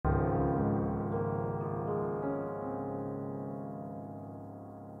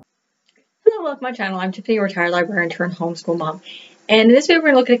Hello, welcome to my channel. I'm Tiffany, retired librarian turned homeschool mom. And in this video,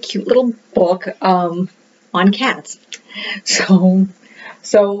 we're going to look at a cute little book on cats. So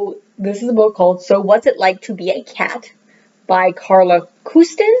this is a book called So What's It Like to Be a Cat by Karla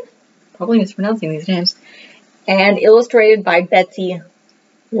Kuskin, probably mispronouncing these names, and illustrated by Betsy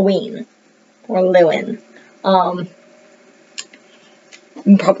Lewin, or Lewin. I'm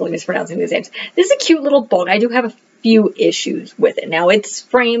probably mispronouncing these names. This is a cute little book. I do have a few issues with it. Now, it's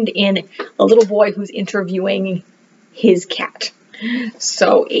framed in a little boy who's interviewing his cat.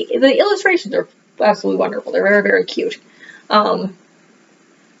 So the illustrations are absolutely wonderful. They're very, very cute. Definitely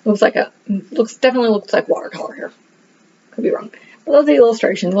looks like watercolor here. Could be wrong. But those are the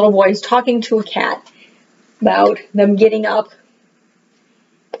illustrations. Little boy's talking to a cat about them getting up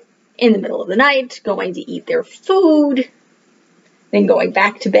in the middle of the night, going to eat their food, then going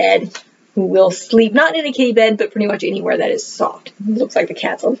back to bed, who will sleep not in a kitty bed, but pretty much anywhere that is soft. It looks like the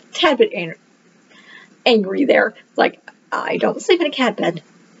cat's a tad bit angry there. It's like, I don't sleep in a cat bed.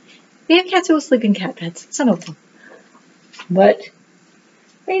 We have cats who will sleep in cat beds. Some of them. But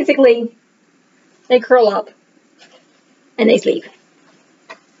basically, they curl up and they sleep.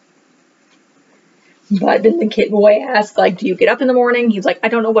 But then the boy asks, like, do you get up in the morning? He's like, I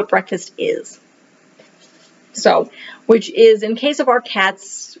don't know what breakfast is. So, which is, in case of our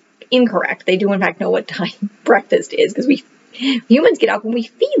cats, incorrect. They do in fact know what time breakfast is, because humans get up when we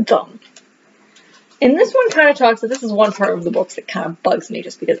feed them. And this one kind of talks, so this is one part of the books that kind of bugs me,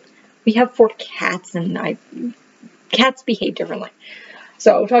 just because we have 4 cats and cats behave differently.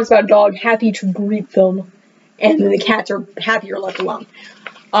 So it talks about a dog happy to greet them, and then the cats are happier left alone.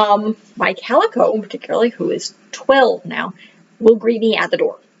 My calico, particularly, who is 12 now, will greet me at the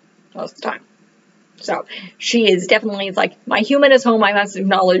door most of the time. So she is definitely, it's like, my human is home, I must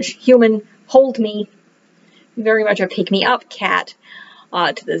acknowledge, human, hold me. Very much a pick-me-up cat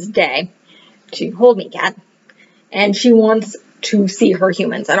to this day. She hold me cat. And she wants to see her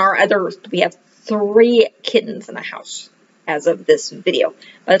humans. And our others, we have 3 kittens in the house as of this video.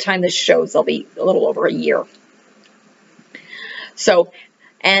 By the time this shows, they'll be a little over a year. So,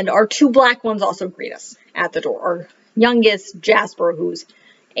 and our 2 black ones also greet us at the door. Our youngest, Jasper, who's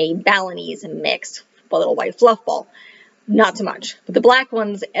a Balinese mix, a little white fluff ball, not so much. But the black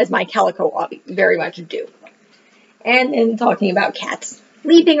ones, as my calico, very much do. And then talking about cats,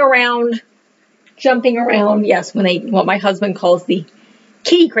 leaping around, jumping around. Yes, what my husband calls the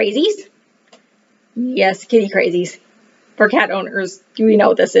kitty crazies. Yes, kitty crazies. For cat owners, we know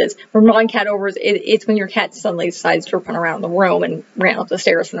what this is. For non-cat owners, it's when your cat suddenly decides to run around the room and ran up the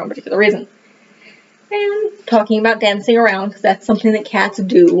stairs for no particular reason. And talking about dancing around, because that's something that cats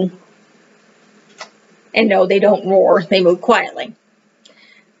do. And no, they don't roar. They move quietly.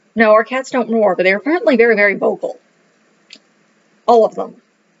 No, our cats don't roar, but they're apparently very, very vocal. All of them.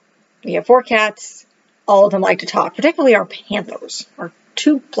 We have 4 cats. All of them like to talk, particularly our panthers, our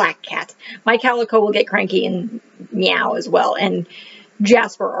 2 black cats. My calico will get cranky and meow as well, and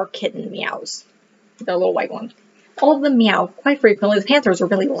Jasper, our kitten, meows. The little white one. All of them meow quite frequently. The panthers are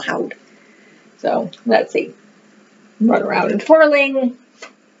really loud. So, let's see. Run around and twirling.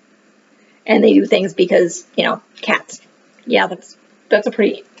 And they do things because, you know, cats. Yeah, that's a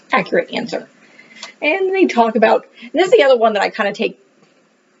pretty accurate answer. And they talk about, and this is the other one that I kind of take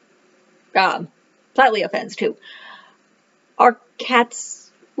slightly offense to. Our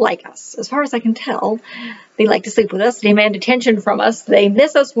cats like us. As far as I can tell, they like to sleep with us. They demand attention from us. They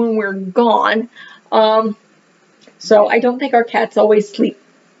miss us when we're gone. So I don't think our cats always think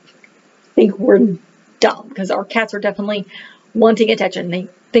we're dumb, because our cats are definitely wanting attention. They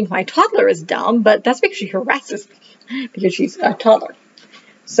think my toddler is dumb, but that's because she harasses me, because she's a toddler.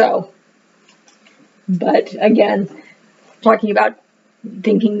 So, but again, talking about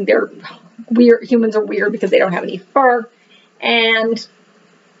thinking they're weird, humans are weird because they don't have any fur, and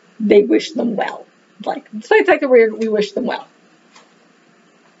they wish them well. Like, despite the fact that we're weird, we wish them well.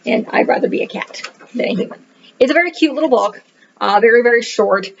 And I'd rather be a cat than a human. It's a very cute little book, very, very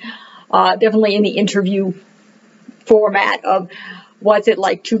short, definitely in the interview format of what's it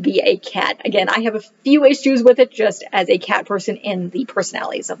like to be a cat. Again, I have a few issues with it just as a cat person and the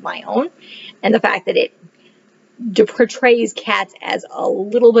personalities of my own. And the fact that it portrays cats as a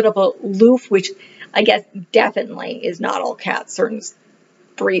little bit of a aloof, which I guess definitely is not all cats. Certain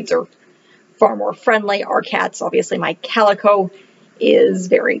breeds are far more friendly. Our cats, obviously my calico, is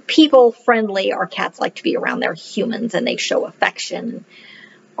very people friendly. Our cats like to be around their humans and they show affection.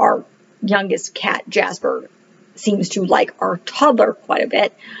 Our youngest cat, Jasper, seems to like our toddler quite a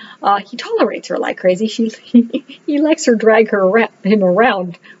bit. He tolerates her like crazy. He lets her drag him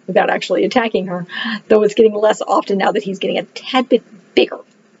around without actually attacking her, though it's getting less often now that he's getting a tad bit bigger.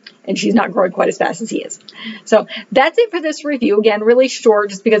 and she's not growing quite as fast as he is. So that's it for this review. Again, really short,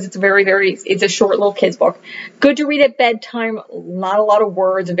 just because it's it's a short little kids book. Good to read at bedtime. Not a lot of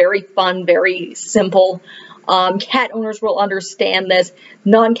words. Very fun. Very simple. Cat owners will understand this.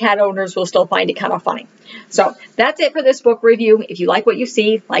 Non-cat owners will still find it kind of funny. So that's it for this book review. If you like what you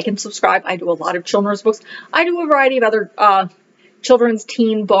see, like and subscribe. I do a lot of children's books. I do a variety of other children's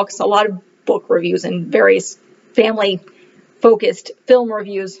teen books, a lot of book reviews, and various family-focused film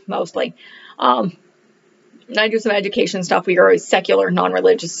reviews, mostly. I do some education stuff. We are a secular,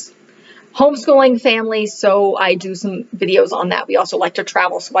 non-religious homeschooling family, so I do some videos on that. We also like to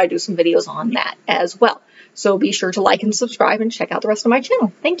travel, so I do some videos on that as well. So be sure to like and subscribe and check out the rest of my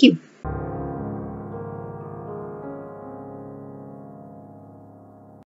channel. Thank you.